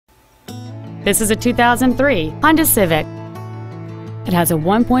This is a 2003 Honda Civic. It has a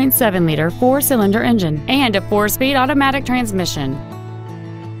 1.7-liter four-cylinder engine and a 4-speed automatic transmission.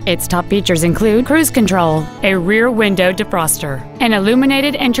 Its top features include cruise control, a rear window defroster, an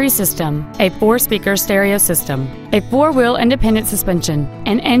illuminated entry system, a 4-speaker stereo system, a 4-wheel independent suspension,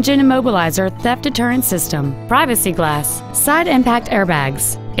 an engine immobilizer theft deterrent system, privacy glass, side impact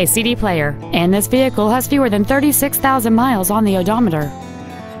airbags, a CD player, and this vehicle has fewer than 36,000 miles on the odometer.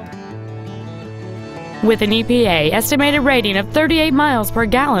 With an EPA estimated rating of 38 miles per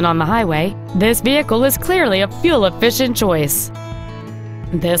gallon on the highway, this vehicle is clearly a fuel-efficient choice.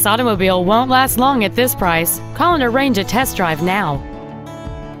 This automobile won't last long at this price. Call and arrange a test drive now.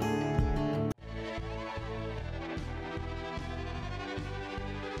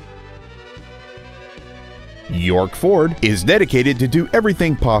 York Ford is dedicated to do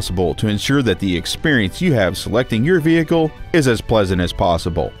everything possible to ensure that the experience you have selecting your vehicle is as pleasant as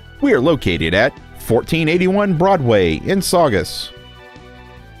possible. We are located at 1481 Broadway in Saugus.